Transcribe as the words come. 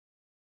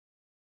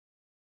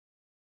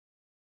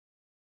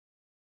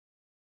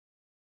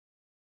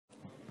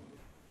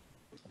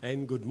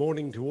And good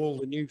morning to all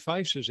the new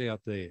faces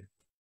out there.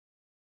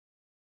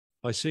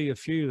 I see a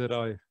few that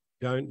I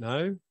don't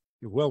know.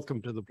 You're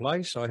welcome to the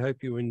place. I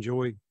hope you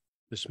enjoy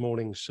this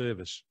morning's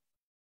service.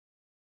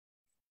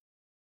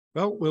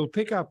 Well, we'll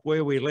pick up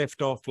where we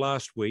left off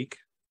last week.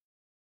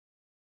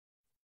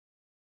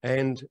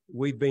 And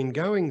we've been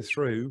going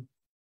through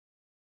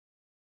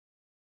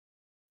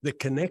the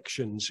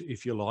connections,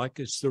 if you like.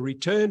 It's the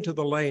return to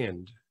the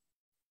land.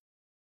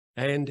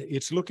 And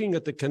it's looking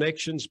at the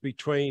connections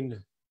between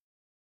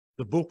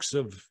the books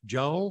of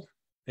Joel,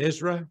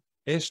 Ezra,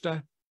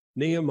 Esther,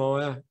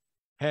 Nehemiah,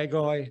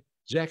 Haggai,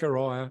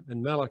 Zechariah,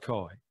 and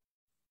Malachi.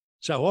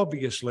 So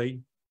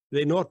obviously,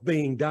 they're not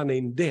being done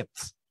in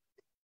depth.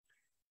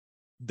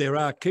 There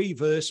are key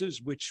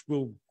verses which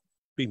will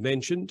be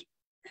mentioned,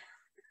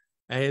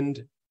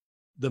 and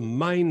the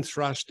main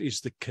thrust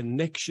is the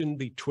connection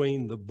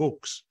between the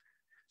books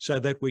so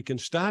that we can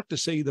start to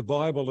see the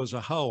Bible as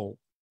a whole,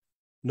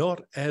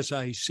 not as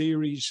a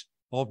series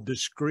of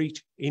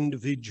discrete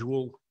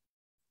individual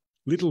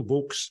little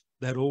books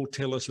that all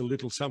tell us a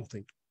little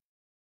something.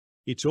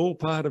 It's all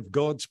part of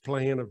God's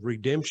plan of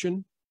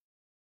redemption,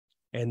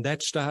 and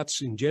that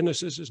starts in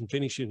Genesis and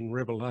finishes in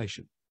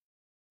Revelation.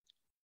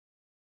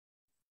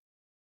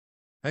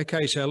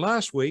 Okay, so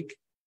last week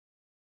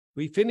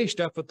we finished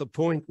up at the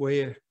point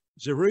where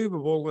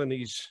Zerubbabel and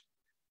his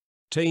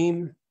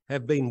team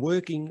have been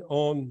working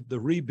on the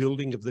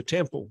rebuilding of the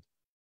temple,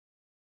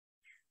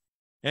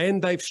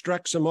 and they've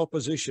struck some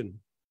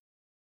opposition.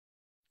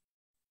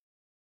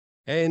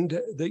 And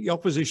the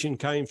opposition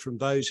came from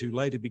those who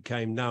later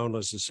became known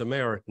as the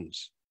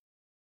Samaritans.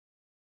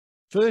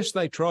 First,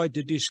 they tried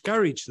to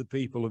discourage the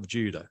people of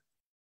Judah.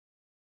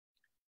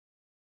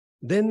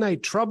 Then they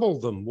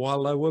troubled them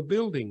while they were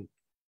building.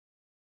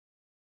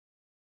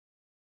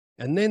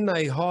 And then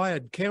they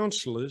hired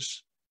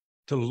counselors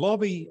to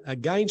lobby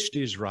against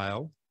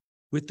Israel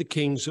with the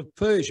kings of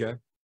Persia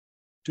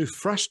to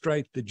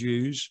frustrate the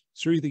Jews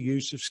through the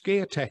use of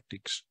scare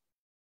tactics.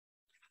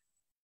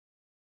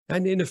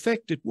 And in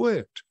effect, it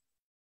worked,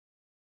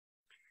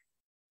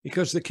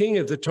 because the king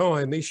of the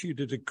time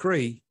issued a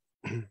decree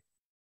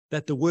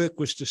that the work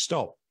was to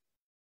stop.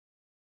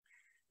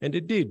 And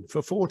it did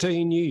for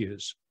 14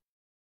 years.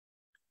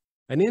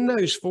 And in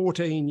those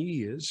 14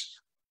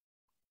 years,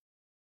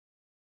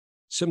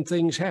 some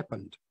things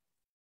happened.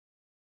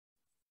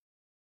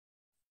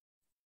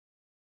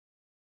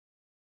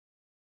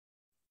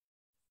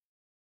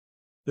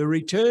 The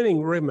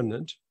returning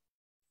remnant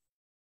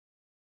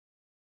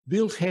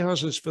built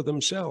houses for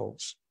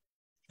themselves.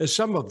 As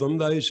some of them,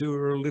 those who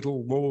are a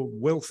little more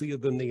wealthier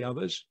than the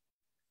others,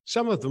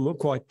 some of them were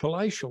quite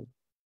palatial.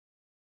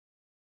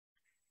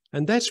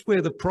 And that's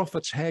where the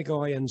prophets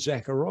Haggai and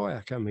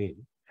Zechariah come in,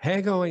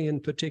 Haggai in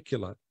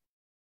particular.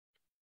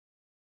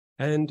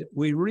 And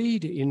we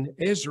read in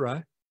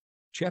Ezra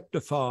chapter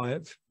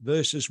 5,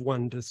 verses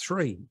 1 to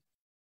 3.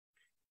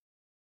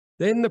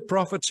 Then the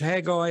prophets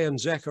Haggai and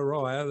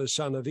Zechariah, the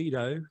son of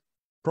Iddo,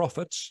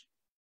 prophets,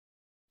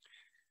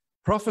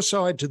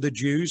 prophesied to the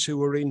Jews who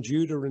were in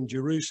Judah and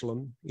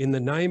Jerusalem in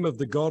the name of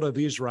the God of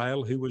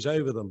Israel who was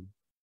over them.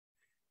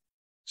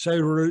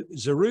 So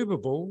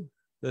Zerubbabel,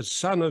 the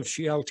son of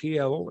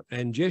Shealtiel,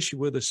 and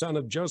Jeshua, the son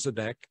of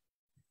Jozadak,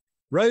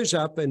 rose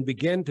up and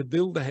began to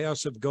build the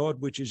house of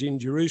God which is in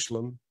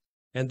Jerusalem,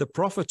 and the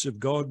prophets of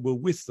God were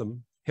with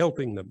them,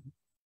 helping them.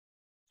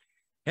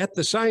 At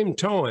the same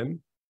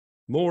time,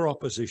 more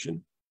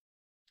opposition.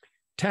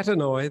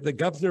 Tattenai, the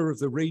governor of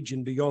the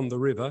region beyond the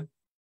river,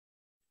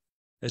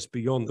 as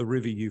beyond the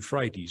river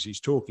Euphrates. He's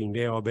talking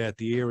now about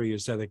the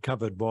areas that are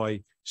covered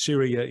by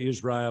Syria,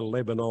 Israel,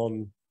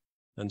 Lebanon,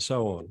 and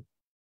so on.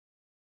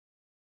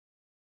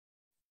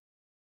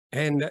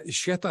 And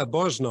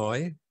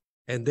Shetha-Boznai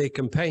and their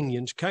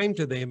companions came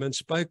to them and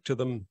spoke to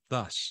them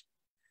thus: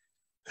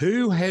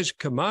 "Who has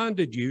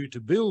commanded you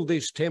to build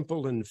this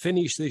temple and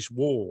finish this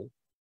wall?"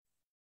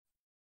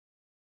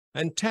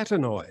 And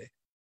Tattenai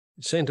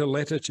sent a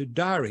letter to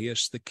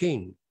Darius the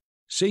king,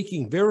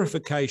 seeking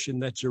verification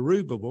that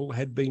Zerubbabel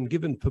had been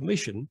given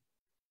permission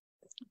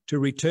to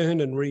return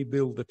and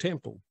rebuild the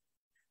temple.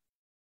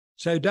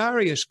 So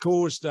Darius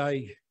caused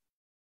a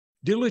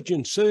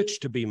diligent search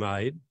to be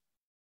made,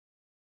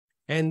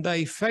 and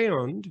they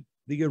found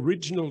the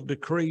original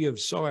decree of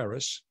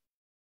Cyrus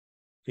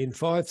in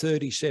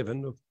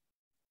 537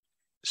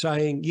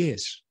 saying,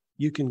 yes,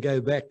 you can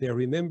go back. Now,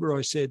 remember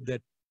I said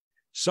that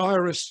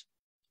Cyrus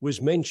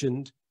was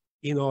mentioned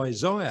in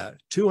Isaiah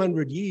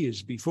 200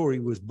 years before he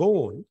was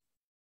born.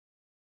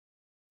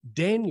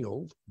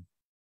 Daniel,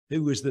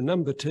 who was the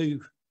number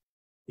 2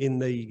 in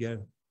the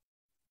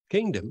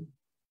kingdom,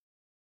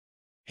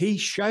 he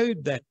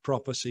showed that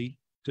prophecy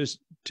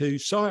to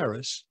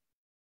Cyrus,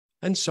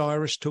 and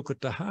Cyrus took it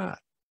to heart.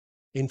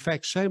 In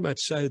fact, so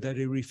much so that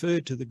he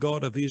referred to the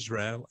God of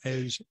Israel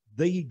as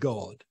the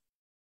God.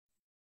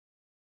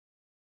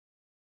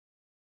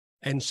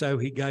 And so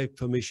he gave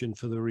permission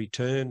for the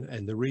return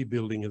and the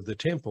rebuilding of the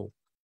temple.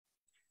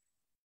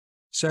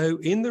 So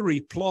in the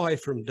reply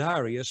from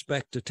Darius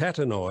back to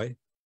Tattenai,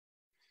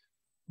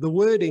 the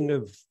wording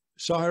of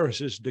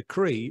Cyrus's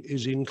decree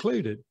is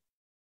included.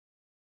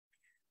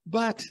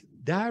 But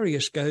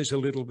Darius goes a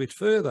little bit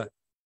further.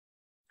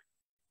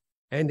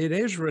 And in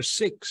Ezra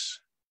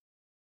 6,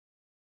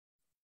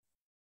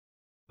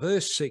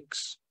 verse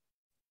 6,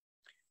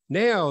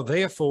 "Now,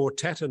 therefore,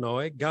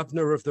 Tattenai,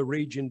 governor of the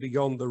region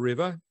beyond the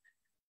river,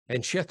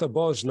 and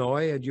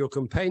Shetharboznai and your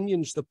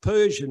companions, the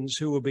Persians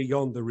who are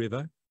beyond the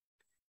river,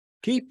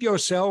 keep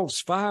yourselves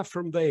far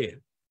from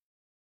there.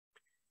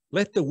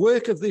 Let the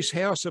work of this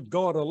house of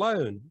God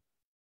alone.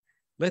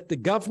 Let the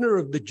governor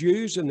of the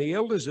Jews and the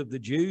elders of the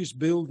Jews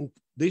build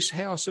this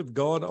house of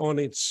God on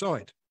its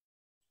site.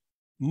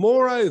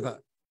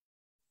 Moreover,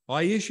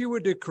 I issue a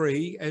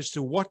decree as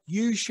to what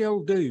you shall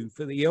do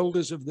for the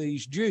elders of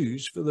these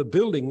Jews for the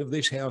building of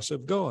this house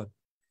of God.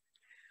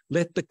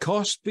 Let the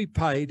cost be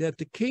paid at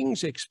the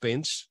king's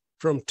expense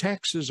from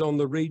taxes on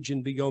the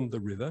region beyond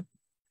the river.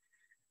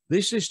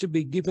 This is to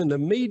be given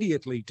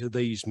immediately to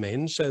these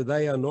men so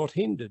they are not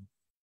hindered.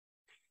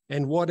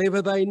 And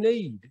whatever they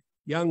need,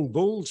 young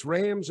bulls,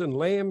 rams, and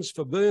lambs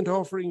for burnt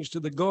offerings to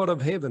the God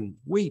of heaven,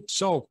 wheat,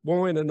 salt,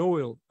 wine, and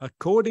oil,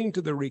 according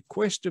to the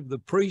request of the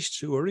priests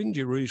who are in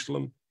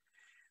Jerusalem,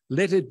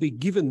 let it be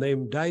given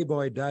them day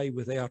by day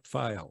without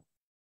fail,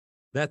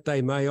 that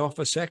they may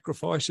offer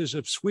sacrifices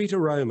of sweet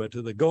aroma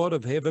to the God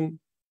of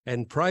heaven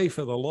and pray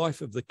for the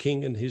life of the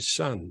king and his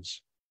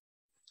sons.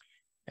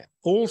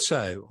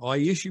 Also, I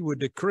issue a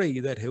decree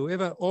that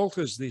whoever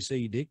alters this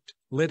edict,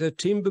 let a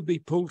timber be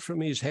pulled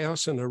from his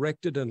house and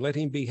erected, and let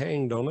him be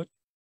hanged on it.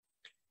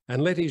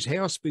 And let his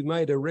house be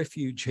made a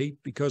refuge heap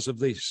because of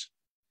this.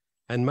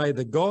 And may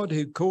the God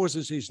who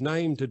causes his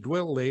name to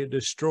dwell there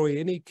destroy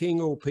any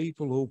king or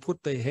people who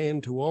put their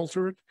hand to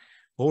alter it,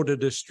 or to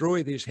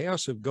destroy this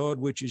house of God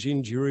which is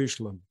in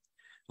Jerusalem.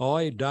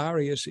 I,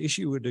 Darius,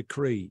 issue a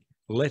decree.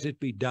 Let it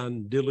be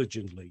done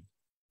diligently."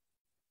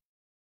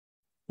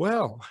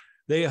 Well,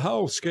 their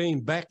whole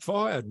scheme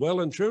backfired well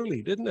and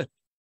truly, didn't it?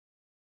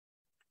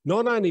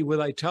 Not only were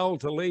they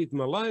told to leave them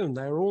alone,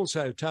 they were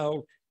also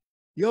told,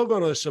 you're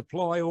going to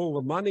supply all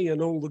the money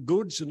and all the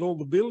goods and all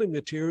the building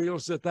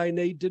materials that they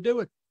need to do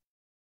it.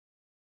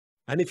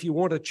 And if you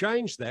want to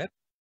change that,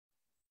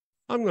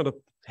 I'm going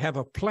to have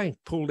a plank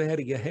pulled out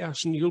of your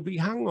house and you'll be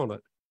hung on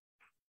it.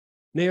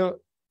 Now,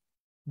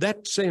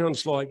 that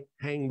sounds like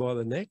hang by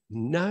the neck.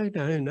 No,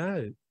 no,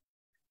 no.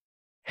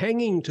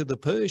 Hanging to the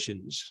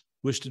Persians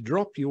was to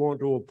drop you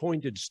onto a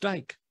pointed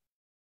stake.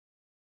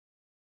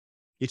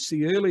 It's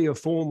the earlier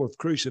form of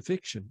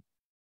crucifixion.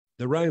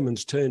 The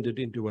Romans turned it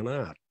into an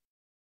art.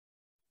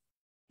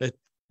 But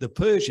the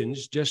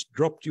Persians just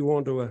dropped you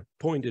onto a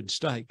pointed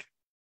stake.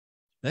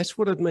 That's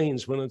what it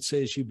means when it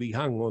says you be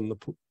hung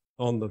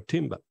on the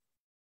timber.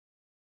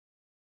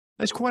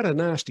 That's quite a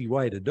nasty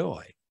way to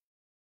die.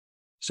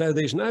 So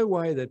there's no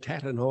way that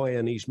Tattenai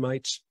and his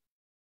mates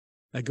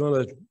are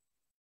going to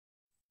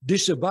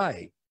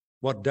disobey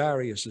what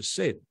Darius has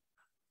said.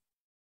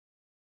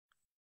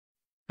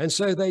 And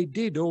so they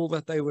did all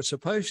that they were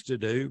supposed to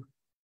do,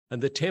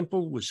 and the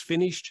temple was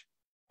finished.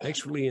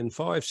 Actually, in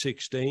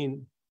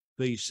 516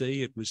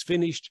 BC, it was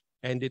finished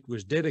and it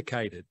was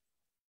dedicated.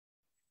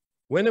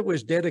 When it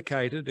was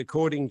dedicated,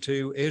 according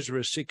to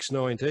Ezra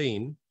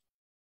 6:19,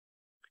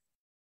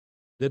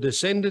 the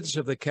descendants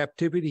of the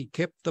captivity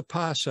kept the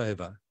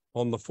Passover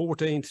on the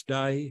 14th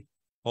day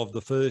of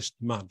the first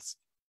month.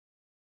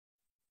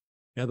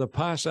 Now, the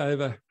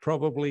Passover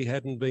probably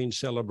hadn't been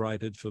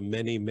celebrated for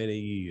many, many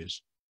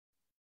years.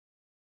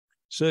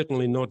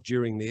 Certainly not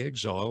during the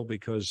exile,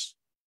 because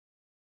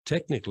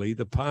technically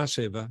the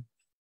Passover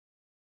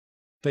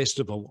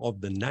festival of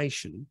the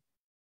nation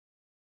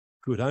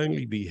could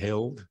only be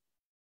held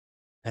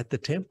at the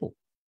temple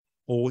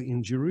or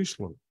in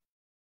Jerusalem.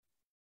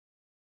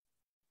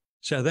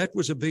 So that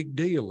was a big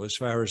deal as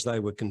far as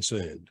they were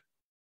concerned.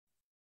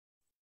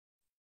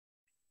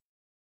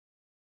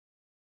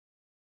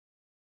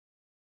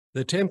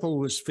 The temple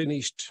was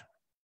finished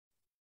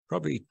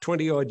probably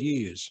 20-odd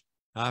years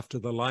after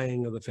the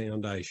laying of the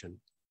foundation.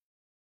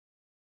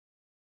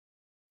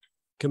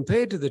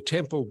 Compared to the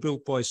temple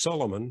built by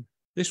Solomon,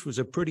 this was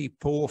a pretty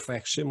poor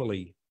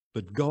facsimile,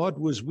 but God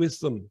was with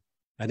them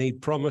and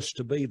he'd promised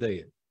to be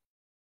there.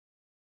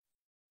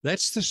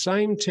 That's the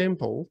same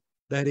temple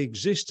that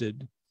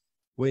existed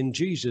when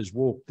Jesus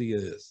walked the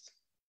earth.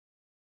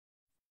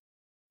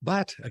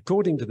 But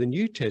according to the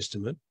New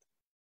Testament,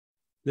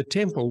 the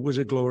temple was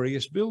a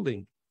glorious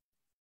building.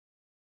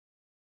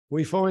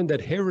 We find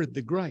that Herod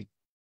the Great,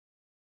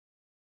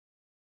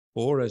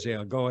 or as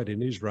our guide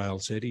in Israel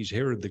said, he's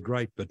Herod the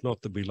Great, but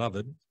not the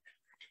beloved.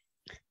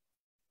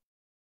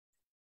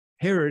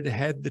 Herod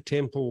had the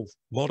temple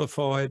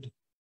modified,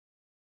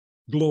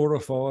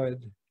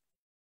 glorified,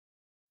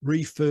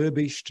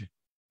 refurbished,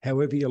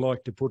 however you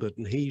like to put it,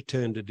 and he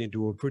turned it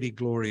into a pretty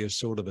glorious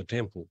sort of a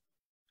temple.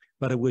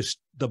 But it was,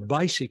 the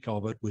basic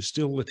of it was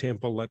still the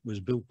temple that was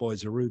built by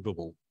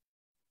Zerubbabel.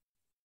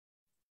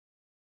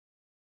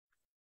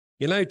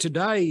 You know,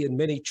 today in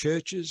many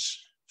churches,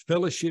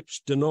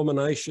 fellowships,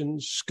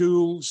 denominations,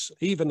 schools,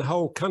 even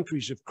whole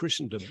countries of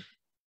Christendom,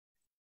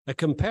 A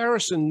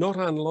comparison not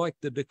unlike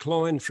the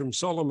decline from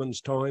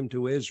Solomon's time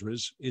to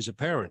Ezra's is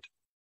apparent.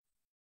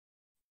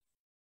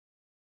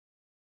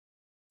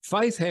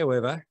 Faith,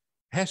 however,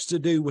 has to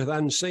do with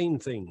unseen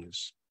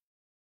things.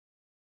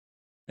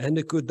 And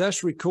it could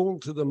thus recall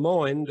to the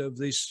mind of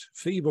this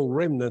feeble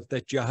remnant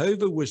that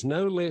Jehovah was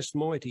no less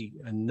mighty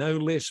and no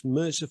less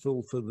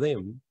merciful for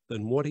them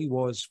than what he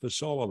was for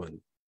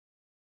Solomon.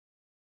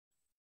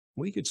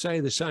 We could say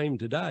the same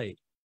today.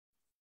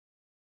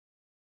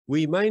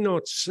 We may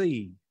not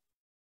see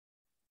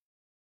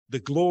the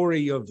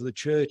glory of the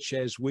church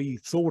as we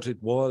thought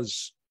it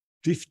was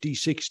 50,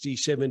 60,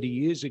 70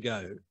 years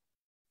ago,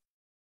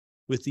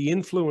 with the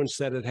influence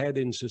that it had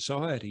in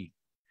society.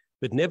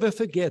 But never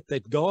forget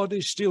that God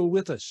is still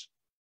with us.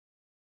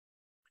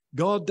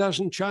 God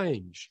doesn't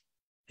change.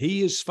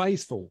 He is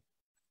faithful.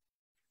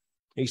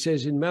 He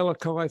says in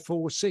Malachi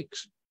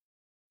 4:6,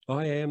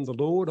 I am the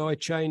Lord, I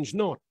change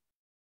not.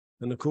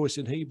 And of course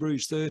in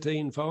Hebrews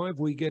 13:5,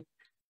 we get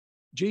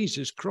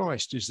Jesus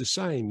Christ is the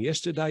same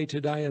yesterday,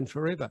 today, and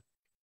forever.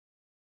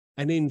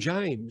 And in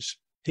James,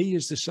 he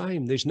is the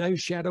same. There's no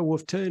shadow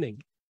of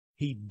turning.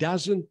 He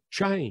doesn't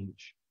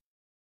change.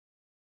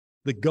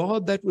 The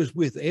God that was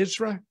with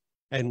Ezra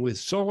and with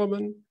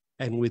Solomon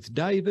and with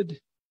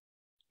David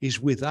is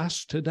with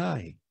us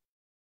today.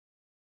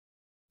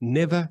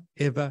 Never,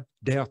 ever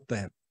doubt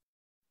that.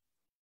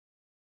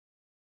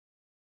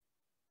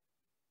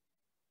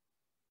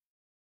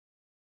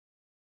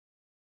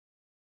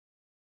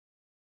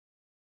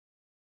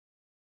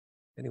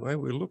 Anyway,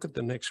 we'll look at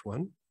the next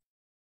one.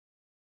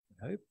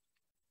 I hope.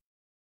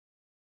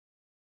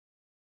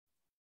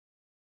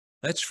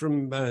 That's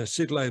from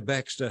Sidlow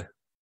Baxter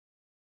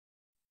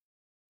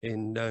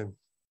in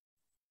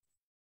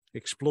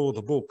Explore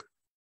the Book.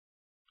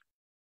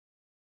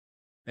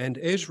 And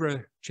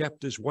Ezra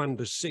chapters 1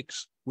 to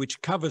 6,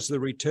 which covers the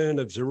return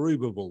of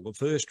Zerubbabel, the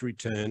first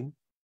return.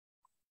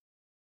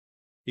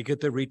 You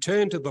get the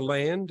return to the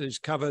land is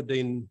covered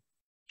in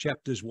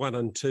chapters 1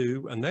 and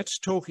 2, and that's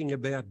talking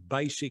about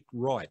basic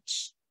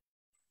rights.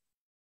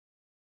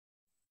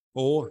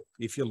 Or,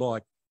 if you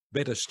like,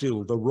 better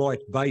still, the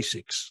right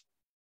basics.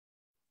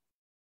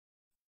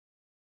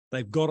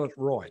 They've got it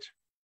right.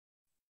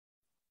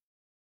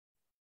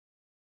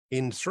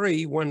 In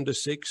 3, 1 to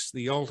 6,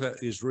 the altar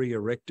is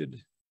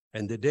re-erected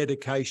and the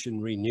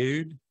dedication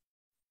renewed.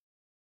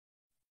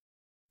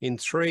 In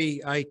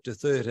 3, 8 to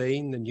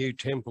 13, the new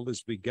temple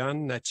is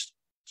begun. That's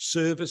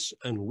service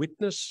and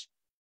witness.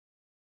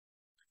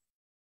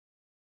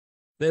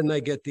 Then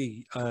they get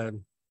the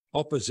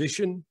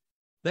opposition.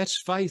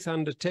 That's faith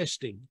under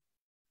testing.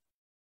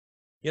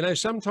 You know,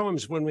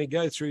 sometimes when we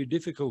go through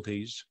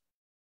difficulties,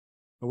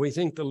 we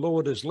think the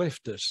Lord has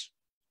left us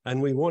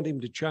and we want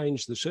him to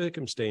change the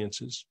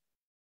circumstances.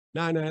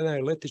 No,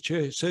 let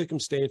the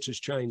circumstances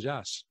change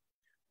us.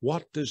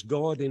 What does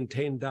God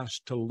intend us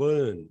to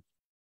learn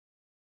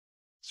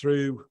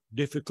through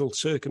difficult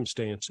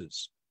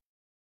circumstances?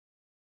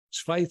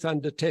 It's faith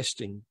under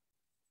testing.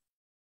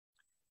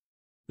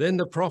 Then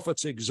the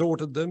prophets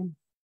exhorted them,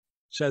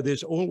 so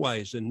there's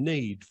always a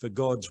need for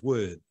God's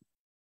word.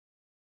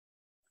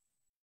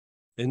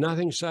 There's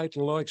nothing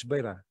Satan likes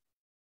better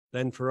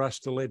than for us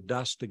to let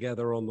dust to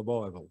gather on the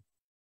Bible.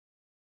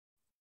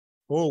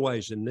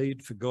 Always a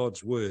need for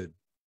God's word.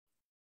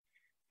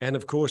 And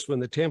of course, when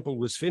the temple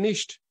was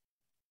finished,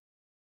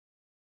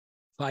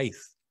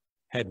 faith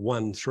had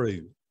won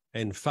through,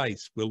 and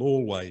faith will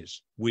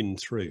always win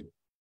through.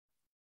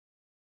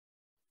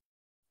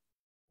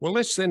 Well,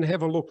 let's then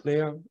have a look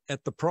now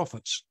at the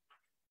prophets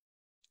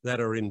that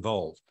are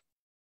involved.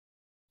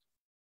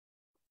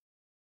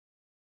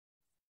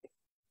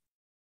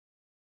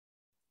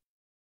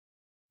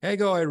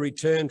 Haggai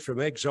returned from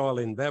exile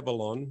in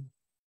Babylon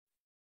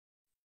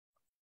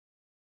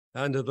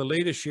under the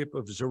leadership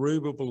of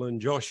Zerubbabel and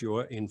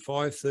Joshua in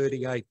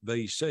 538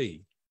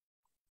 BC.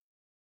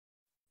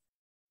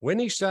 When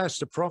he starts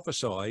to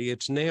prophesy,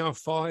 it's now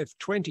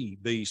 520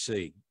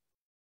 BC.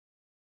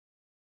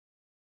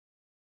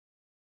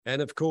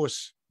 And of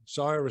course,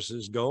 Cyrus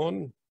is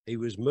gone. He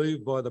was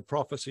moved by the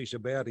prophecies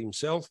about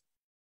himself.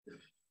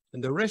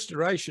 And the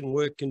restoration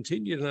work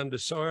continued under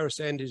Cyrus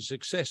and his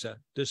successor,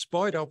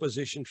 despite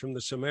opposition from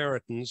the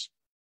Samaritans,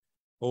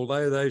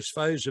 although those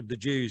foes of the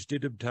Jews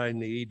did obtain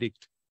the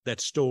edict that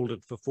stalled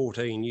it for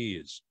 14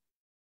 years.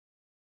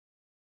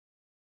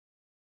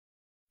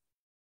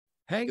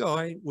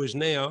 Haggai was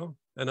now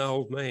an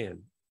old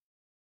man.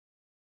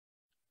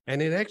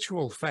 And in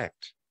actual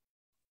fact,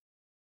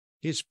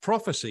 his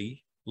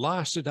prophecy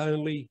lasted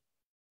only,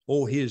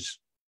 or his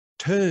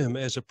term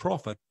as a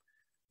prophet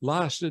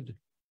lasted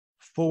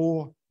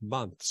 4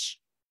 months.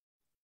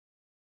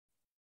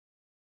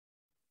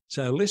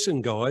 So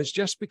listen, guys,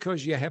 just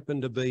because you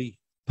happen to be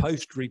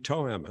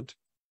post-retirement,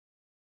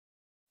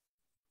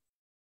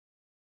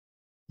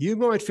 you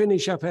might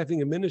finish up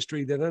having a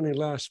ministry that only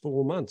lasts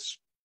 4 months.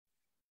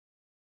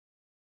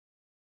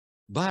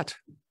 But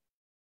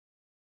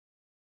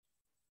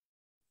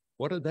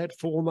what did that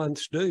 4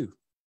 months do?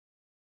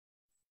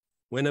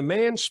 When a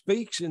man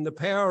speaks in the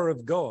power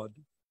of God,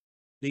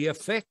 The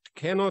effect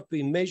cannot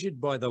be measured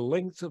by the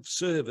length of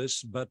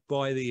service, but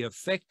by the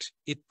effect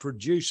it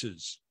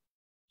produces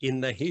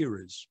in the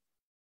hearers.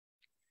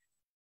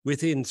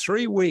 Within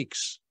 3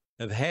 weeks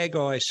of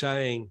Haggai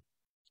saying,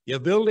 "You're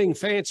building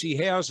fancy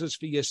houses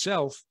for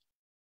yourself,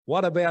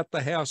 what about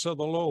the house of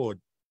the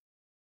Lord?"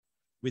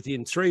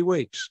 Within 3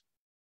 weeks,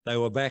 they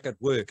were back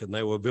at work and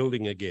they were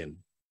building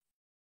again.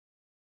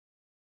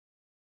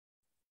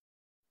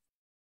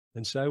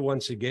 And so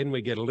once again,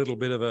 we get a little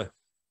bit of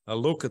a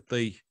look at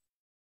the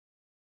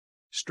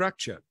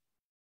structure.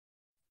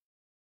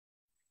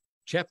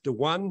 Chapter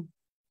 1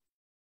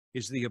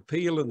 is the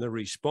appeal and the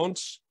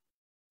response.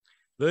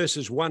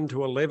 Verses 1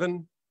 to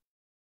 11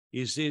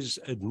 is his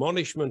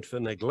admonishment for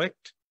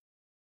neglect.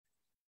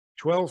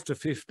 12 to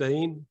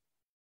 15,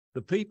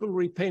 the people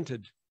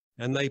repented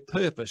and they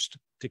purposed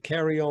to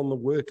carry on the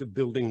work of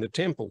building the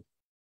temple.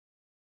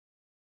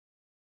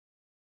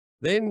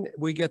 Then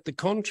we get the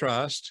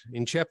contrast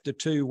in chapter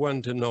 2,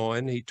 1 to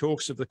 9. He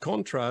talks of the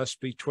contrast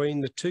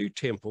between the two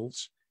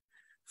temples.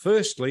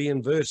 Firstly,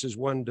 in verses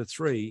 1 to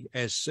 3,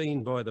 as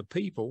seen by the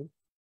people,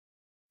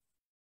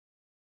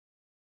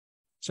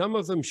 some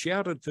of them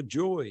shouted for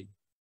joy.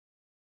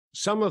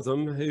 Some of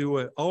them who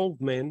were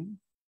old men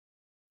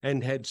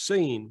and had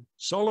seen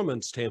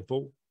Solomon's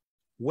temple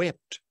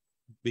wept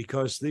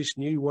because this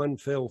new one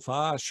fell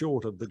far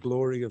short of the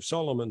glory of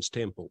Solomon's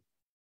temple.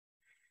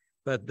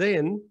 But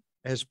then,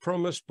 as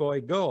promised by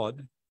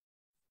God,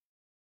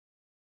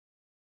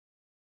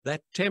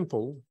 that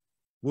temple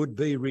would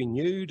be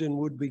renewed and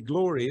would be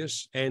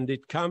glorious, and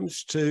it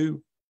comes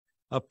to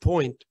a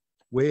point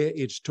where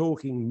it's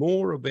talking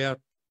more about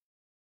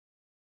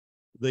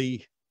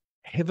the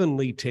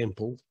heavenly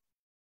temple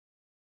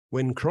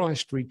when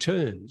Christ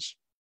returns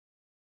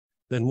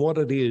than what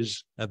it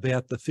is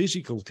about the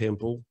physical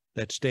temple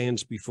that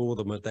stands before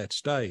them at that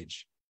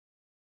stage.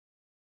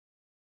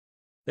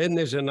 Then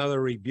there's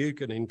another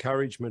rebuke and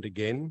encouragement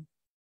again.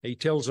 He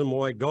tells them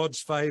why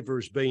God's favour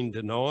has been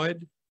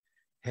denied,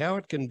 how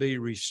it can be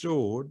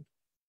restored.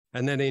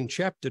 And then in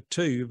chapter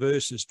 2,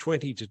 verses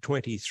 20 to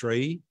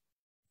 23,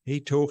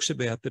 he talks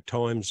about the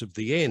times of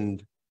the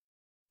end,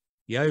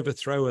 the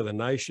overthrow of the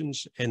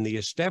nations and the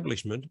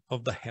establishment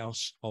of the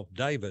house of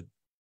David.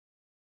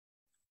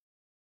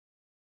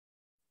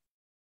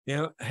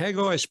 Now,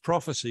 Haggai's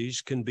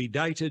prophecies can be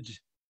dated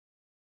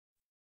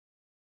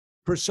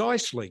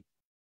precisely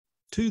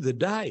to the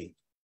day,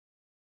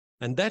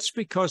 and that's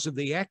because of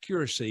the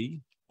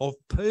accuracy of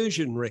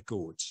Persian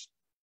records.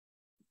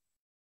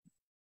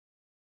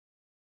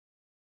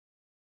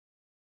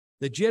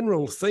 The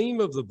general theme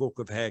of the book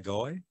of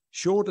Haggai,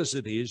 short as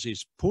it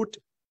is put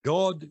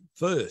God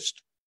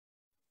first.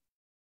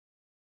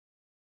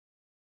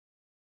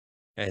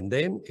 And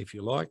then, if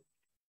you like,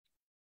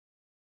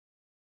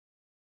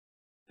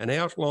 an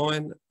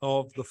outline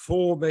of the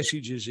 4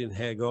 messages in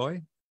Haggai.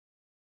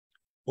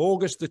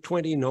 August the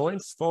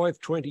 29th,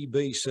 520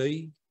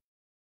 BC,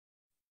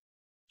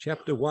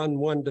 chapter 1,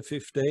 1 to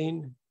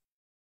 15,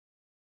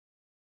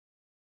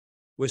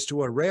 was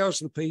to arouse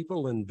the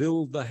people and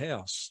build the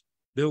house,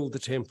 build the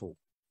temple.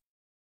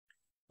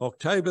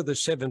 October the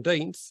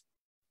 17th,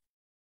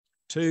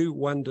 2,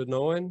 1 to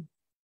 9,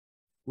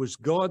 was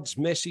God's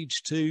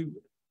message to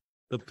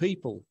the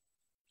people.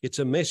 It's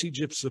a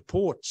message of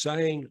support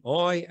saying,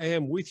 I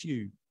am with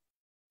you,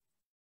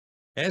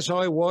 as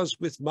I was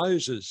with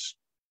Moses,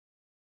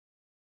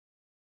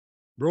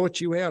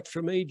 brought you out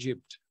from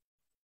Egypt.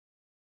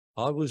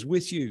 I was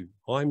with you.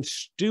 I'm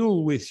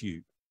still with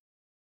you.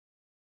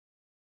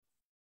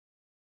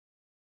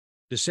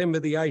 December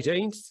the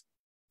 18th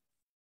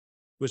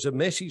was a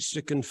message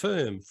to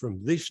confirm,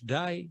 from this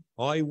day,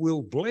 I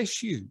will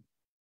bless you.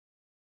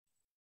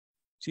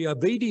 See,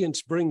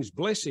 obedience brings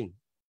blessing.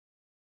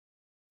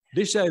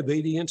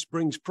 Disobedience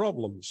brings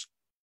problems.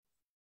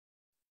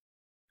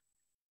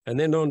 And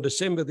then on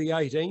December the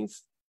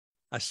 18th,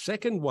 a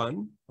second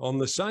one on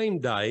the same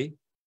day,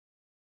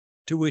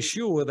 to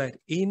assure that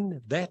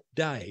in that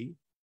day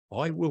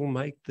I will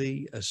make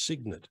thee a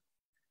signet.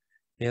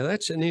 Now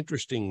that's an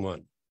interesting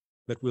one,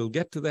 but we'll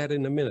get to that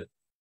in a minute.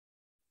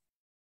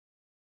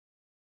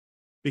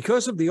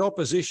 Because of the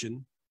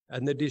opposition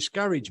and the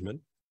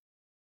discouragement,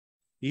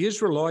 the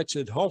Israelites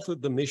had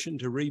halted the mission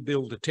to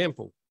rebuild the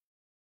temple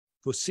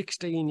for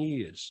 16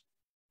 years.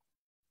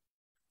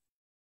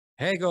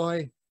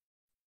 Haggai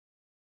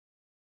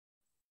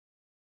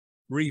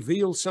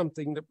revealed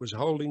something that was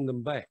holding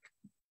them back.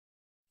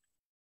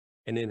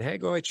 And in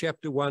Haggai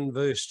chapter 1,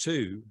 verse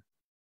 2,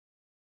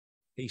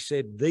 he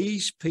said,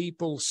 these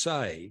people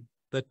say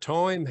the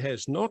time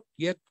has not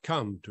yet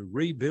come to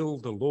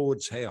rebuild the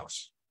Lord's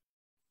house.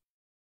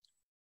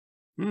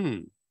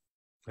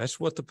 That's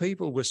what the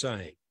people were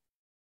saying.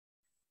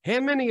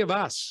 How many of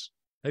us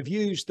have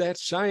used that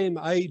same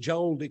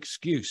age-old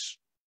excuse?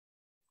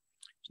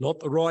 It's not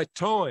the right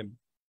time.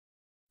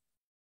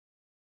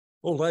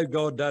 Although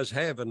God does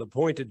have an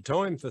appointed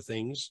time for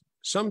things,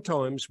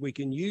 sometimes we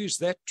can use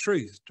that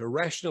truth to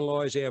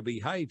rationalise our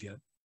behaviour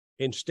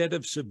instead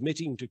of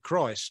submitting to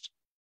Christ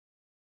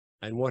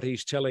and what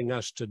he's telling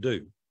us to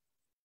do.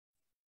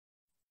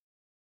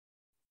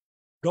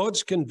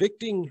 God's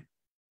convicting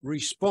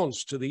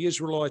response to the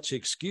Israelites'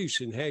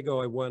 excuse in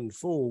Haggai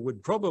 1:4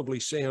 would probably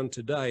sound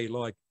today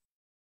like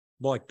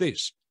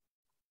this.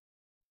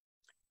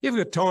 You've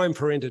got time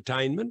for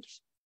entertainment.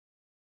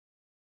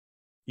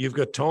 You've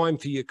got time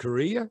for your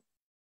career.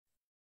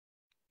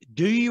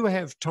 Do you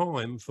have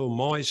time for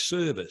my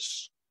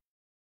service?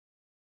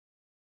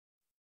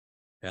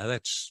 Now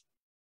that's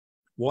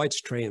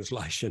White's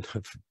translation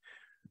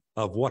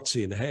of what's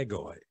in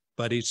Haggai,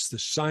 but it's the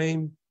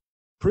same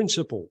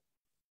principle.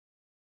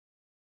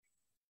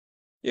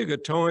 You've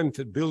got time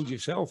to build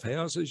yourself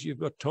houses. You've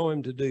got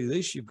time to do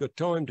this. You've got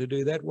time to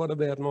do that. What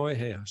about my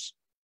house?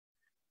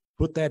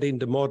 Put that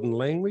into modern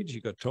language.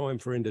 You've got time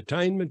for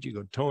entertainment. You've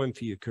got time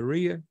for your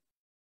career.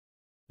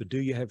 But do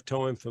you have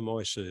time for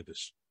my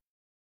service?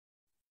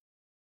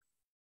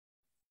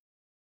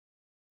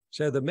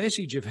 So the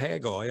message of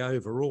Haggai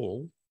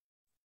overall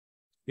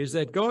is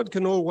that God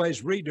can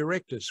always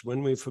redirect us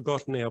when we've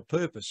forgotten our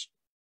purpose.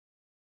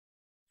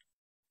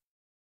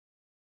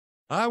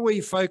 Are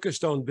we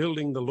focused on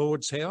building the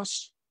Lord's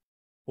house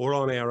or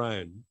on our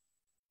own?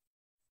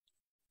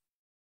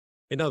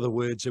 In other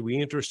words, are we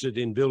interested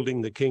in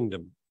building the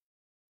kingdom,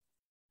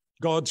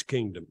 God's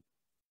kingdom?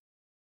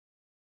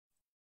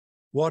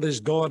 What is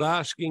God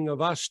asking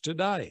of us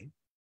today?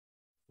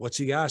 What's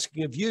he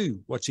asking of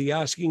you? What's he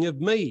asking of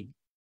me?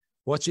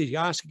 What's he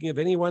asking of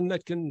anyone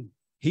that can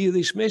hear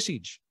this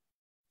message?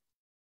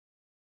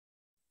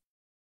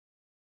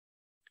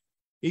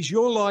 Is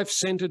your life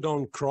centered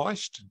on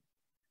Christ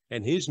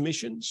and his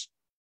missions?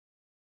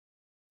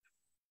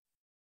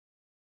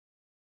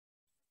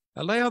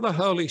 Allow the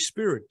Holy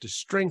Spirit to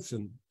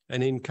strengthen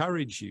and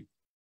encourage you.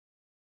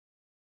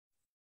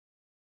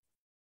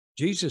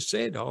 Jesus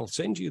said, I'll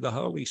send you the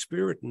Holy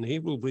Spirit and he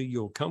will be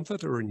your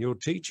comforter and your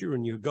teacher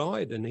and your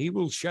guide, and he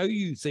will show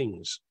you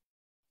things.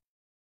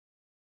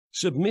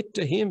 Submit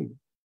to him.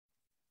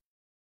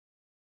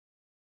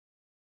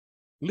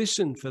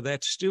 Listen for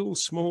that still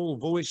small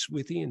voice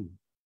within.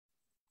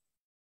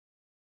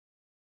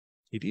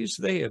 It is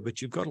there,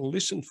 but you've got to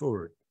listen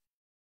for it.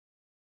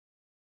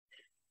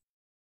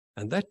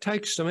 And that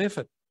takes some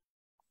effort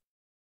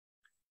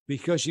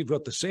because you've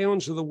got the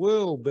sounds of the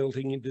world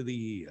belting into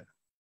the ear.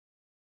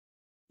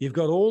 You've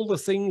got all the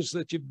things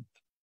that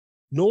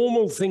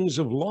normal things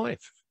of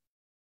life.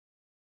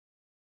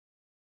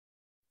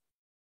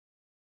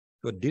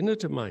 You've got dinner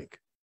to make.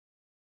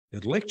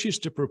 You've got lectures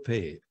to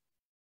prepare.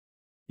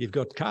 You've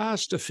got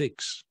cars to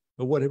fix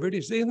or whatever it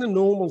is. They're the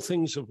normal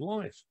things of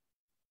life.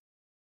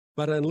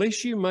 But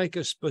unless you make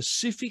a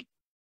specific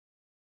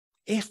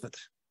effort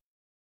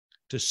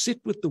to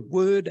sit with the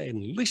word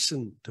and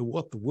listen to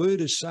what the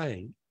word is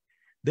saying,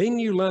 then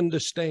you'll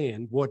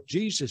understand what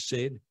Jesus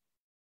said,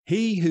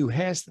 he who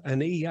has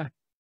an ear,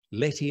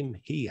 let him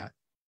hear.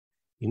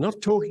 You're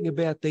not talking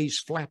about these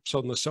flaps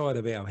on the side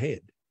of our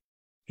head.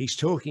 He's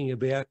talking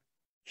about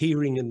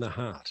hearing in the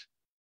heart.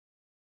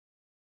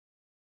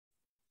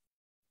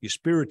 Your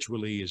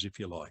spiritual ears, if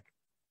you like.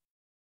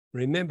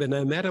 Remember,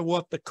 no matter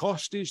what the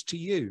cost is to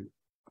you,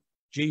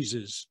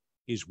 Jesus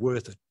is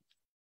worth it.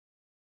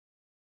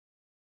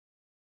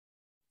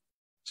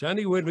 It's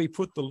only when we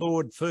put the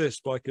Lord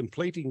first by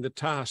completing the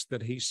task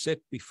that he's set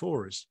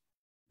before us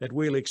that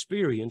we'll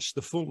experience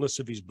the fullness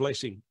of his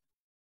blessing.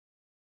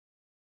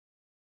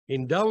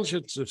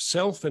 Indulgence of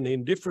self and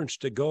indifference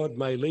to God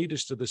may lead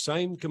us to the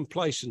same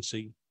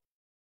complacency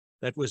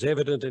that was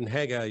evident in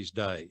Haggai's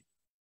day.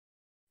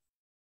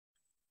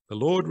 The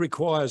Lord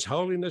requires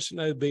holiness and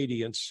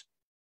obedience,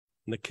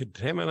 and the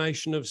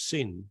contamination of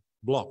sin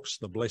blocks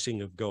the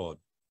blessing of God.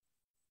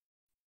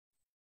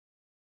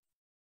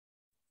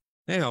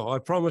 Now, I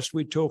promised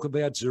we'd talk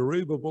about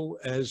Zerubbabel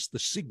as the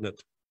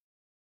signet.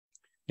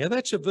 Now,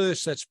 that's a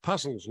verse that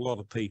puzzles a lot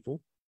of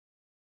people.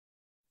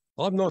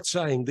 I'm not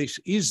saying this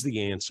is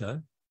the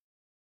answer,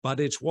 but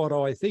it's what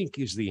I think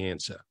is the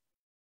answer.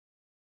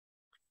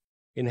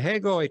 In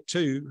Haggai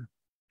 2,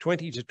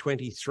 20 to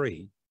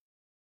 23,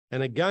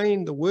 and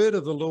again the word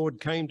of the Lord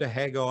came to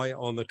Haggai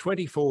on the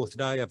 24th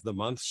day of the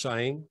month,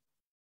 saying,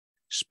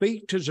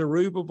 Speak to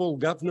Zerubbabel,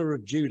 governor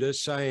of Judah,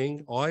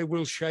 saying, I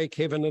will shake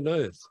heaven and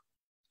earth.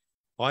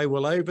 I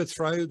will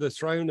overthrow the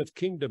throne of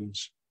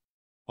kingdoms.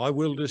 I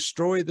will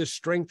destroy the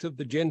strength of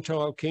the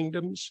Gentile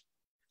kingdoms.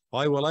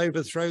 I will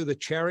overthrow the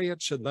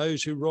chariots and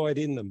those who ride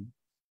in them.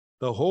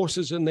 The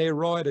horses and their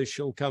riders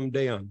shall come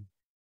down,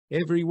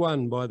 every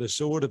one by the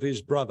sword of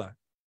his brother.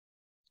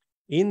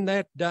 In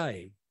that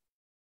day,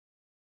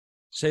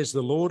 says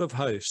the Lord of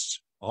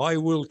hosts, I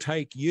will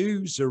take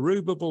you,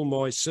 Zerubbabel,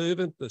 my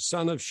servant, the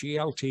son of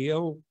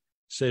Shealtiel,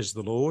 says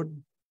the Lord,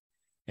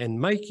 and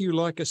make you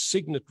like a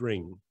signet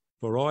ring,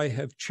 for I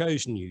have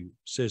chosen you,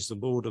 says the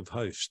Lord of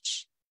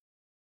hosts.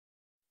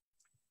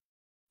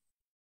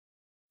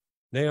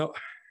 Now,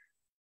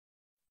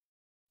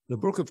 the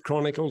book of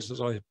Chronicles,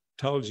 as I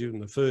told you in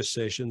the first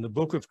session, the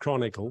book of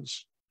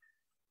Chronicles,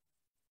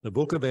 the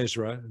book of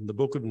Ezra, and the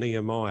book of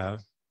Nehemiah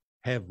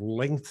have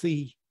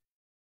lengthy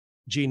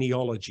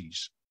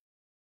genealogies.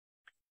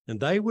 And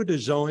they were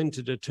designed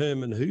to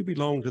determine who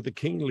belonged to the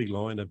kingly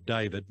line of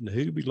David and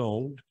who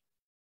belonged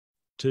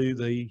to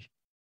the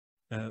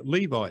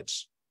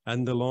Levites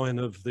and the line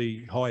of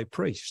the high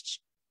priests.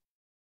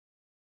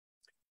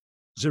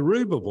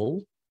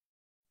 Zerubbabel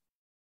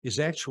is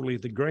actually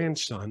the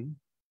grandson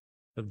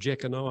of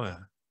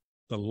Jeconiah,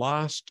 the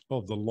last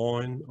of the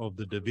line of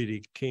the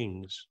Davidic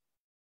kings.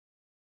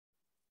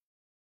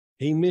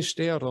 He missed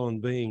out on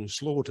being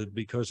slaughtered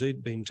because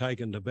he'd been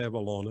taken to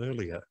Babylon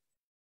earlier.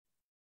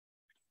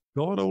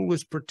 God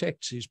always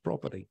protects his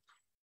property.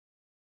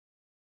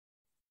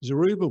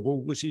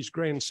 Zerubbabel was his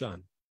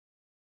grandson.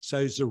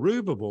 So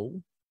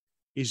Zerubbabel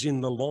is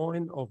in the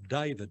line of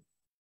David.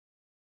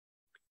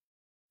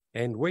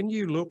 And when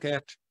you look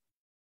at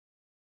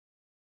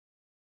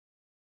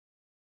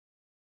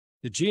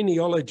the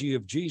genealogy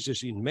of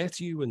Jesus in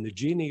Matthew and the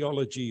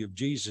genealogy of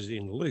Jesus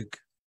in Luke,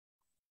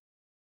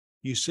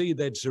 you see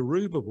that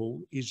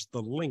Zerubbabel is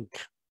the link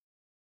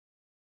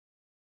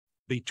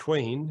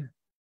between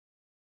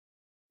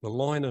the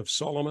line of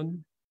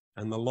Solomon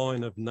and the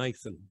line of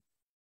Nathan.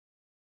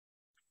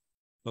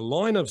 The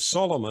line of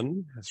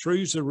Solomon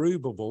through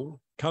Zerubbabel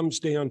comes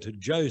down to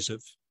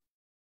Joseph,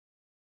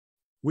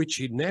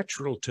 which in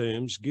natural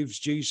terms gives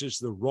Jesus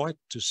the right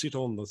to sit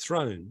on the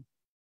throne.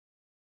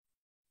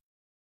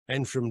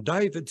 And from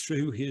David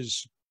through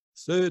his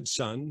third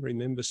son,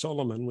 remember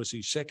Solomon was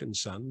his second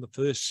son, the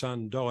first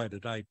son died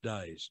at 8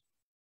 days.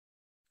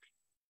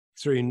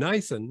 Through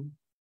Nathan,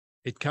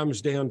 it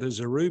comes down to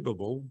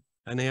Zerubbabel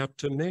and out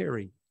to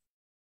Mary.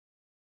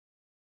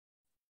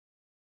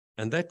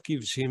 And that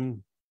gives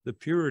him the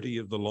purity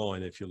of the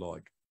line, if you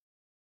like.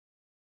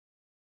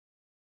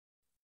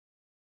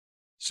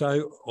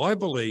 So I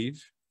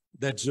believe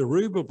that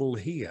Zerubbabel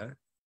here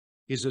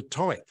is a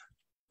type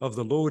of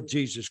the Lord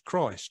Jesus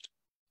Christ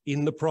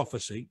in the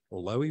prophecy,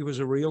 although he was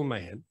a real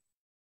man,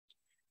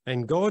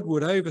 and God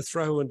would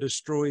overthrow and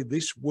destroy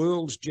this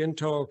world's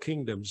Gentile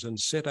kingdoms and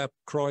set up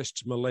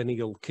Christ's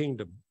millennial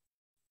kingdom.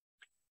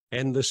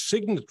 And the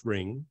signet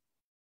ring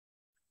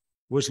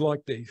was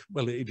like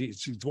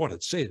it's what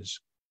it says.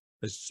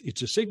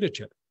 It's a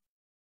signature.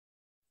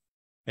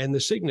 And the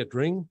signet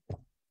ring,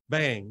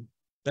 bang,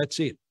 that's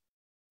it.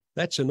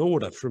 That's an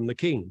order from the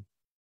king.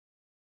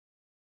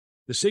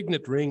 The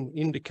signet ring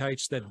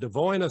indicates that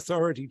divine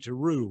authority to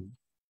rule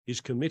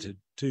is committed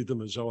to the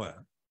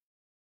Messiah.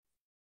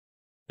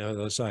 Now, as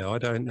I say, I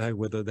don't know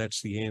whether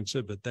that's the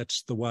answer, but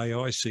that's the way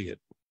I see it.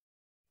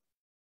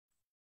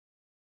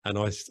 And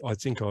I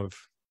think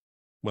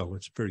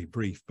it's very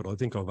brief, but I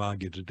think I've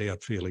argued it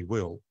out fairly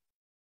well,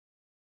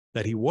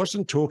 that he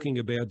wasn't talking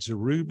about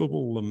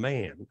Zerubbabel the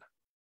man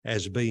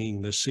as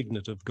being the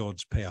signet of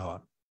God's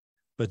power,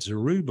 but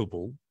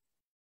Zerubbabel,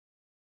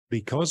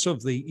 because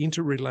of the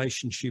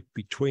interrelationship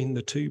between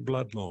the two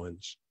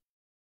bloodlines,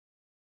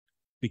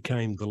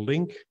 became the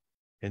link,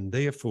 and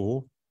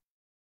therefore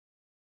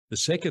the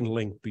second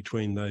link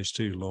between those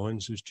two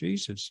lines is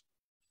Jesus.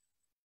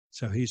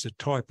 So he's a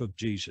type of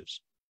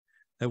Jesus.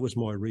 That was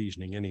my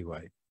reasoning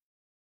anyway.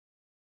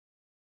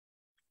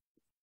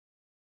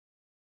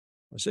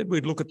 I said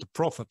we'd look at the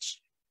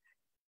prophets.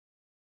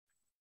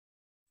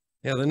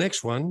 Now the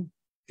next one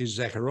is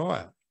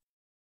Zechariah.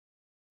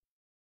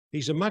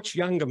 He's a much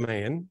younger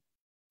man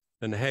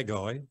than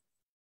Haggai,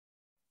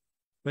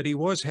 but he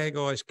was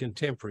Haggai's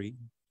contemporary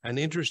and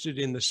interested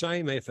in the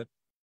same effort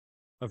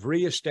of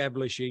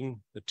re-establishing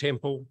the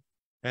temple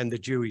and the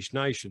Jewish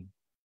nation.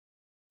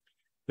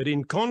 But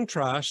in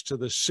contrast to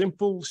the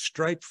simple,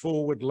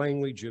 straightforward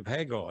language of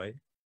Haggai,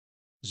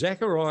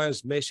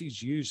 Zechariah's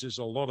message uses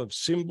a lot of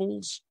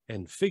symbols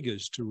and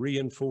figures to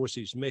reinforce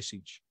his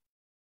message.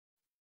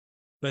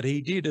 But he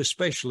did,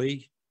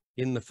 especially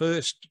in the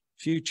first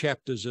few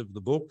chapters of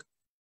the book,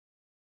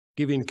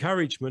 give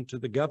encouragement to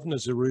the governor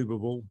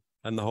Zerubbabel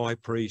and the high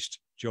priest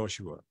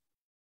Joshua.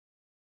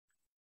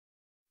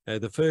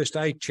 The first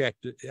eight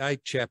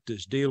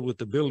chapters deal with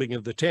the building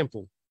of the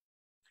temple.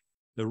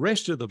 The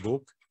rest of the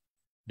book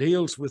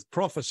deals with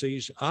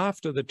prophecies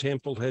after the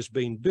temple has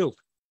been built,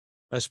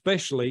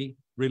 especially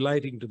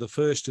relating to the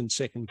first and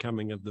second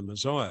coming of the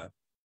Messiah.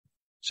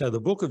 So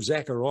the book of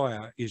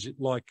Zechariah is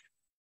like,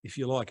 if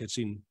you like, it's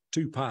in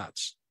two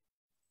parts.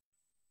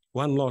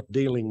 One lot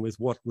dealing with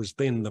what was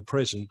then the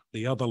present,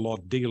 the other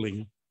lot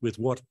dealing with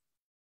what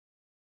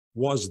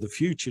was the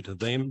future to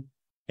them.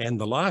 And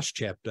the last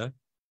chapter,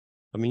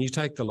 I mean, you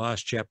take the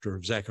last chapter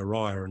of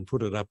Zechariah and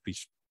put it up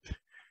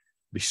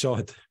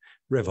beside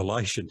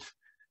Revelation,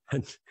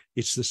 and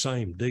it's the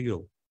same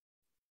deal.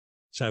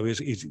 So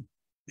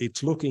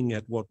it's looking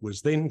at what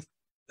was then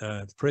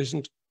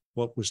present,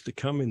 what was to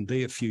come in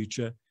their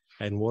future,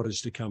 and what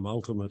is to come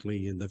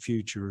ultimately in the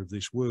future of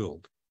this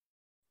world.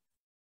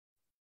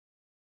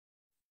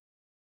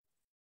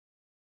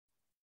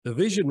 The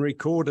vision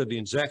recorded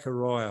in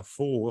Zechariah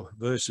 4,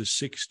 verses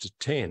 6 to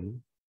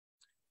 10,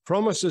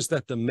 promises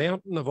that the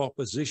mountain of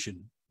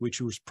opposition,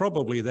 which was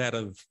probably that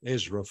of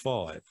Ezra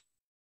 5,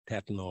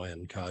 Tattenai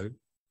and co.,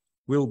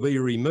 will be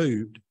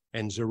removed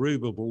and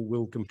Zerubbabel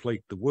will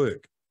complete the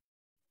work.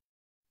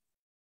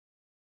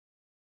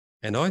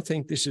 And I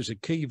think this is a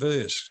key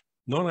verse,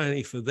 not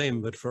only for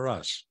them, but for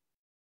us.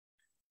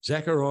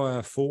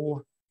 Zechariah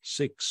 4,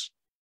 6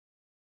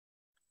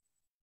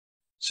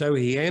 So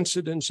he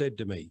answered and said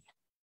to me,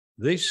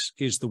 this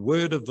is the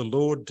word of the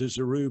Lord to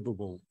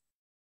Zerubbabel,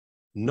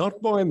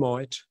 not by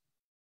might,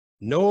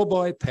 nor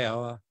by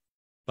power,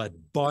 but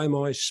by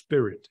my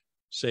Spirit,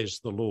 says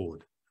the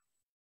Lord.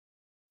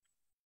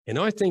 And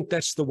I think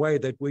that's the way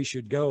that we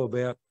should go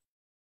about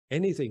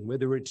anything,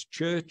 whether it's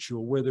church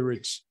or whether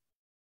it's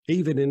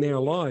even in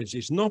our lives.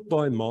 It's not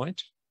by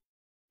might,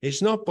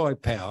 it's not by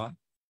power,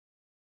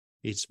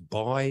 it's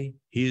by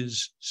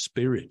his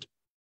Spirit.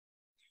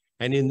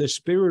 And in the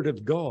Spirit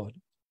of God,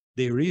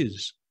 there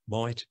is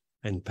might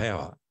and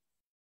power.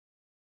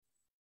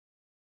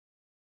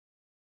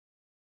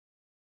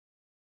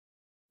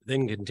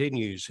 Then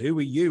continues, who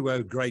are you,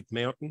 O great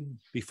mountain?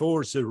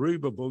 Before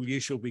Zerubbabel you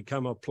shall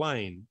become a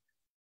plain,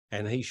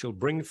 and he shall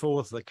bring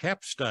forth the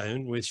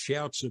capstone with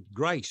shouts of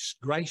grace,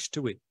 grace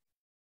to it.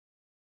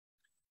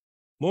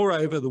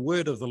 Moreover, the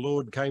word of the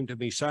Lord came to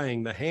me,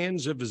 saying, the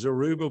hands of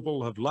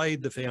Zerubbabel have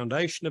laid the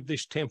foundation of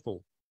this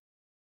temple.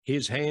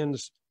 His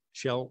hands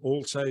shall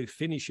also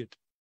finish it.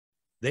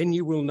 Then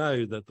you will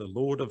know that the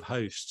Lord of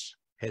hosts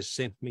has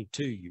sent me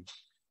to you.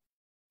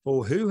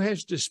 For who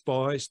has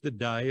despised the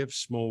day of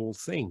small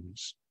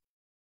things?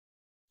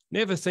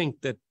 Never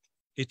think that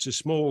it's a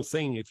small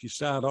thing if you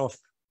start off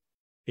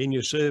in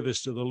your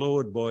service to the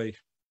Lord by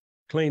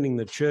cleaning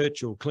the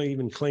church or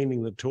even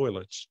cleaning the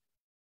toilets.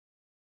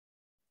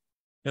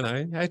 You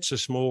know, that's a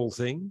small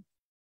thing,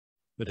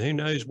 but who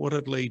knows what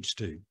it leads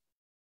to.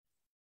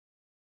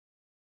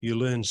 You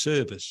learn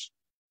service,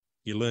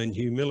 you learn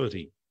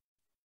humility.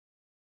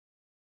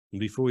 And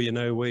before you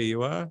know where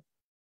you are,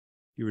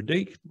 you're a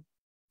deacon.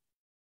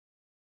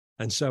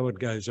 And so it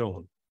goes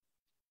on.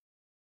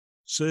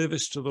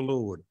 Service to the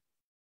Lord.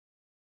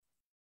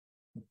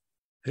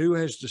 Who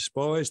has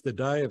despised the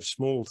day of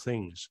small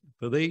things?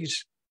 For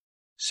these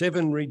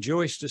 7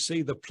 rejoice to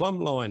see the plumb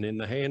line in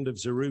the hand of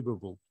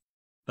Zerubbabel.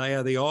 They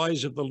are the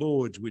eyes of the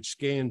Lord which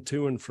scan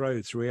to and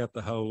fro throughout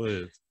the whole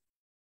earth.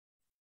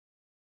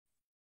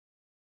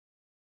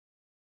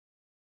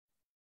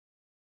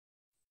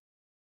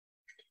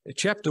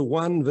 Chapter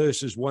 1,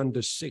 verses 1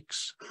 to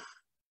 6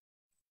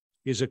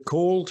 is a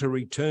call to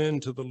return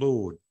to the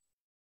Lord.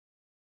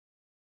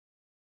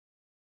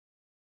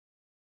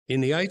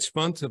 In the 8th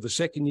month of the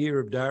 2nd year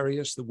of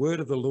Darius, the word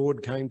of the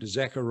Lord came to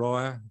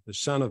Zechariah, the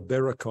son of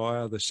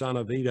Berechiah, the son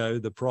of Iddo,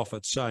 the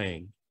prophet,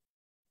 saying,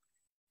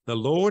 the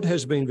Lord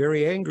has been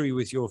very angry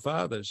with your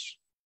fathers.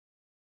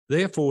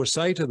 Therefore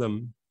say to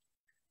them,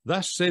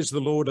 thus says the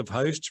Lord of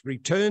hosts,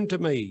 return to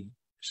me,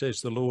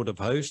 says the Lord of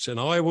hosts, and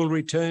I will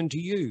return to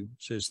you,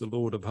 says the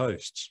Lord of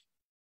hosts.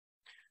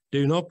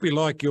 Do not be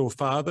like your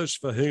fathers,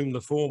 for whom the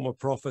former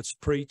prophets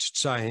preached,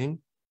 saying,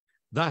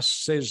 thus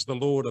says the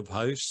Lord of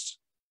hosts,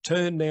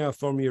 turn now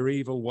from your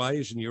evil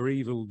ways and your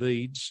evil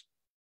deeds.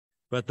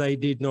 But they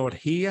did not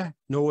hear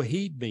nor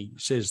heed me,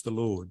 says the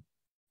Lord.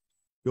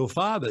 Your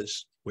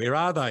fathers, where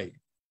are they?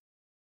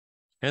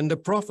 And the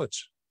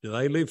prophets, do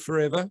they live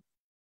forever?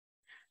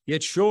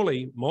 Yet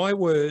surely my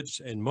words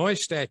and my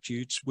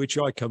statutes, which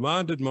I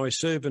commanded my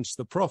servants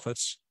the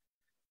prophets,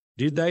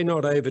 did they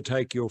not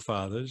overtake your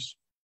fathers?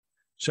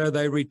 So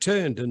they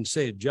returned and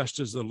said, just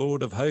as the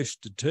Lord of hosts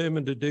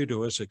determined to do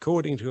to us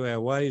according to our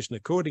ways and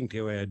according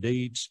to our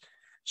deeds,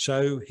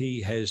 so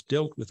he has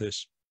dealt with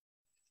us.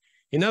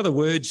 In other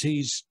words,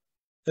 he's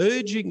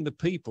urging the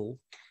people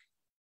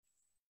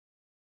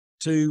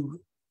to,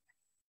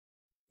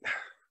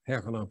 how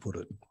can I put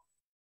it?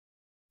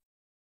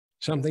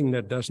 Something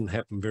that doesn't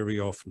happen very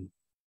often.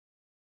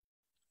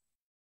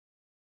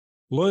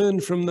 Learn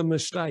from the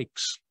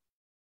mistakes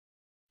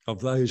of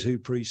those who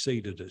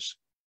preceded us.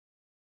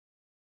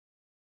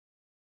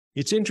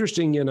 It's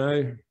interesting, you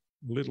know, a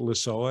little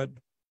aside.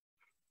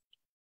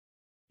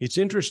 It's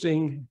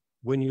interesting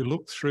when you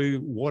look through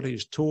what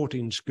is taught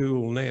in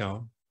school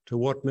now to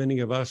what many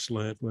of us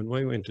learnt when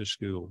we went to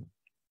school.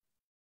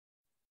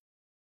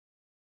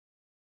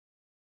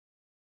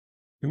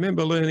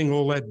 Remember learning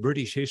all that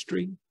British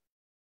history?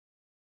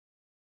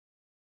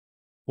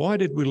 Why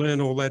did we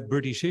learn all that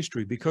British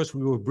history? Because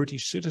we were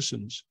British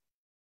citizens.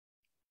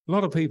 A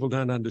lot of people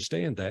don't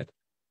understand that.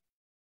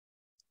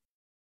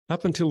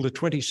 Up until the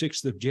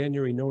 26th of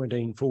January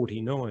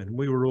 1949,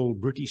 we were all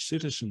British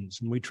citizens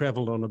and we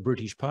travelled on a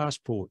British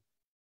passport.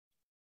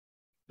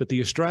 But the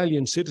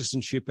Australian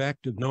Citizenship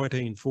Act of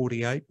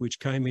 1948, which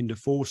came into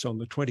force on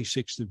the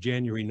 26th of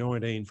January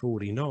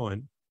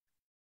 1949,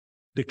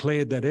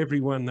 declared that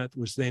everyone that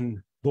was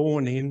then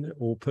born in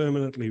or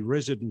permanently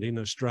resident in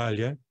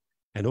Australia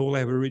and all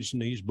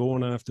Aborigines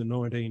born after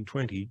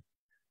 1920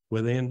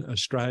 were then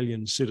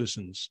Australian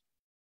citizens.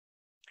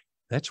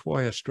 That's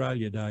why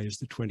Australia Day is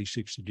the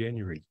 26th of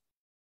January.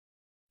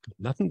 Got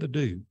nothing to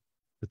do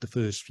with the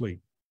First Fleet.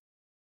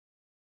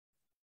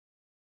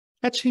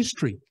 That's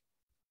history.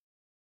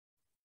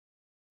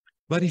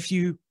 But if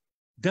you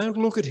don't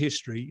look at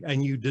history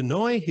and you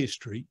deny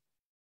history,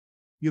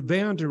 you're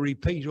bound to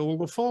repeat all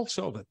the faults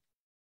of it.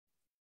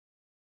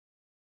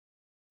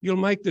 You'll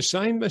make the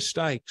same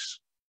mistakes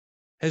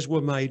as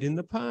were made in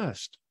the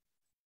past.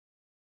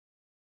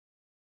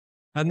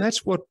 And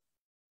that's what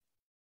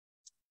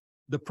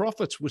the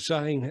prophets were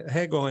saying,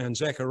 Haggai and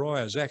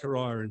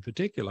Zechariah in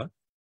particular,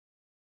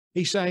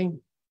 he's saying,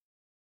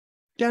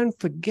 don't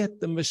forget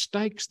the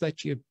mistakes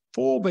that your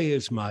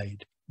forebears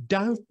made.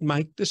 Don't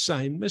make the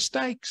same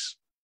mistakes.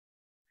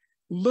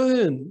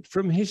 Learn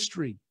from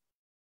history.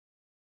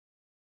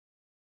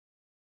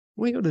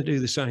 We ought to do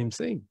the same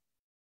thing.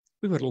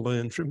 We've got to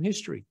learn from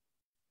history.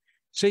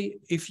 See,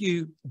 if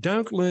you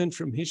don't learn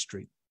from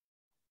history,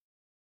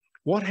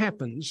 what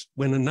happens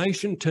when a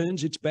nation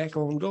turns its back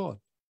on God?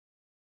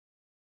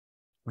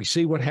 We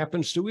see what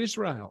happens to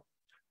Israel.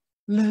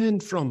 Learn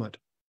from it.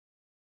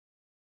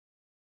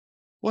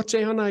 What's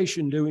our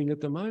nation doing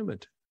at the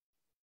moment?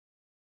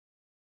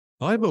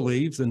 I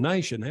believe the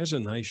nation, as a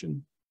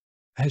nation,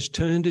 has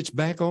turned its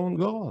back on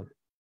God.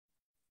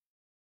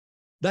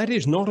 That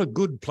is not a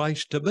good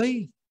place to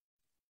be.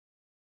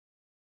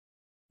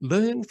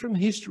 Learn from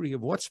history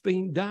of what's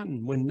being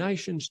done when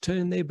nations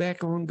turn their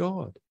back on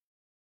God.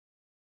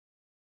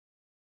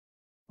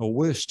 Or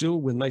worse still,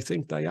 when they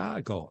think they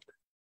are God.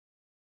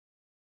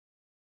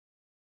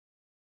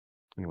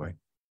 Anyway,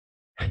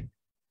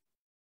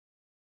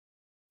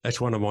 that's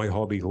one of my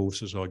hobby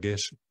horses, I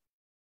guess.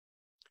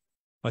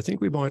 I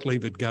think we might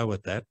leave it go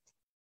at that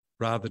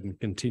rather than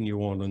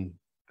continue on and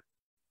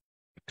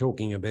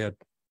talking about.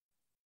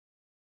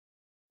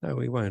 No,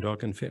 we won't. I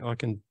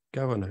can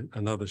go on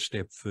another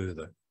step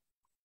further.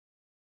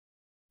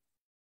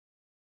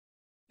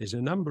 There's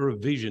a number of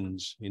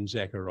visions in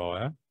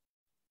Zechariah.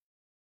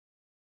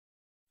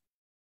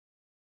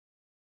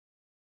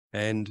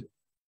 And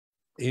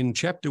in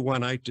chapter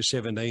 1, 8 to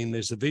 17,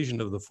 there's the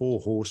vision of the 4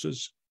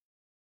 horses.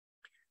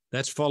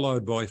 That's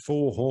followed by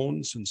 4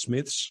 horns and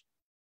smiths.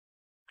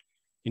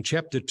 In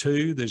chapter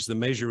 2, there's the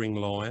measuring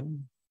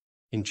line.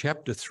 In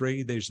chapter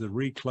 3, there's the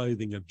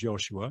reclothing of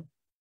Joshua,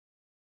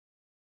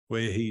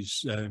 where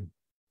he's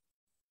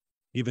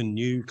given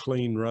new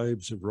clean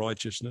robes of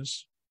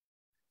righteousness.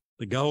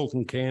 The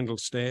golden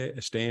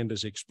candlestand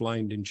is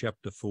explained in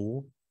chapter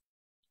 4.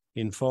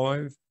 In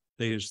 5,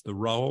 there's the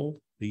roll,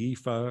 the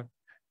ephah,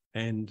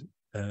 and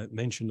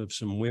mention of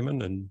some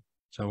women and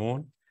so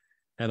on.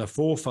 And a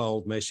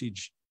 4-fold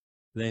message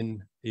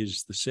then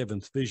is the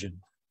 7th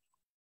vision.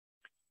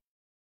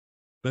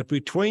 But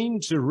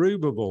between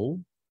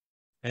Zerubbabel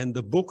and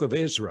the book of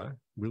Ezra,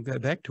 we'll go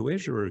back to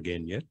Ezra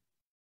again yet,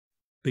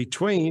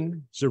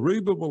 between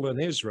Zerubbabel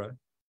and Ezra,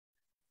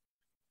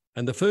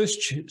 and the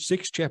first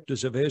 6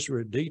 chapters of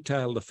Ezra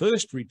detail the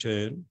first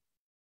return,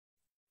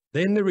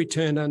 then the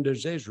return under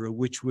Ezra,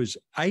 which was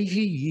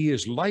 80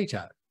 years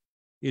later,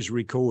 is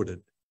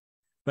recorded.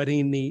 But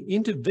in the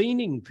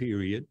intervening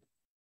period,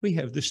 we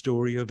have the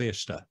story of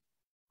Esther.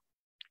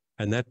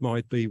 And that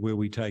might be where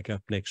we take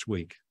up next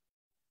week.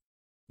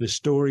 The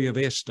story of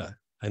Esther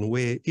and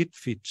where it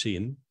fits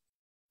in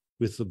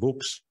with the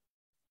books,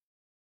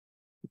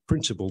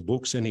 principal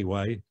books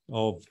anyway,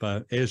 of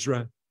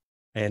Ezra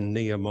and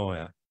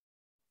Nehemiah.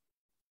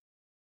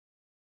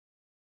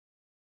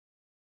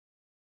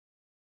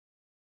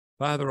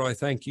 Father, I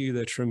thank you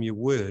that from your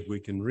word we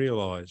can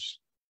realise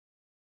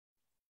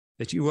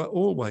that you are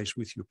always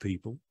with your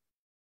people.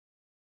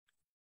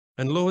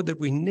 And Lord, that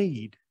we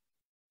need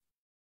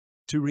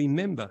to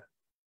remember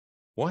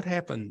what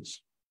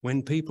happens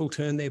when people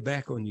turn their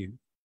back on you.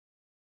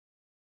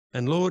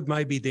 And Lord,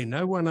 maybe there's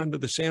no one under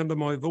the sound of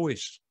my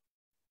voice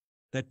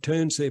that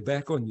turns their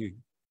back on you,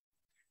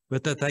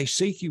 but that they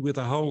seek you with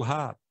a whole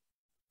heart.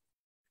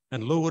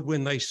 And Lord,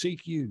 when they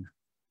seek you,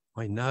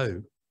 I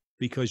know,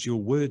 because your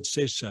word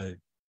says so,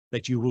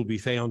 that you will be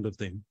found of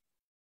them.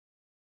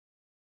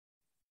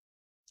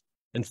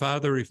 And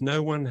Father, if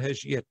no one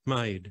has yet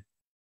made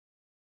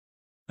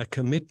a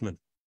commitment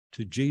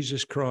to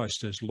Jesus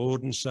Christ as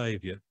Lord and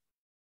Saviour,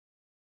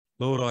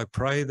 Lord, I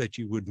pray that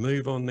you would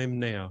move on them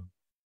now,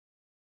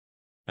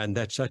 and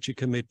that such a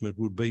commitment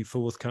would be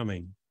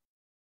forthcoming,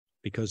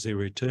 because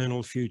their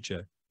eternal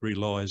future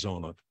relies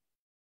on it.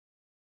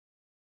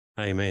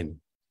 Amen.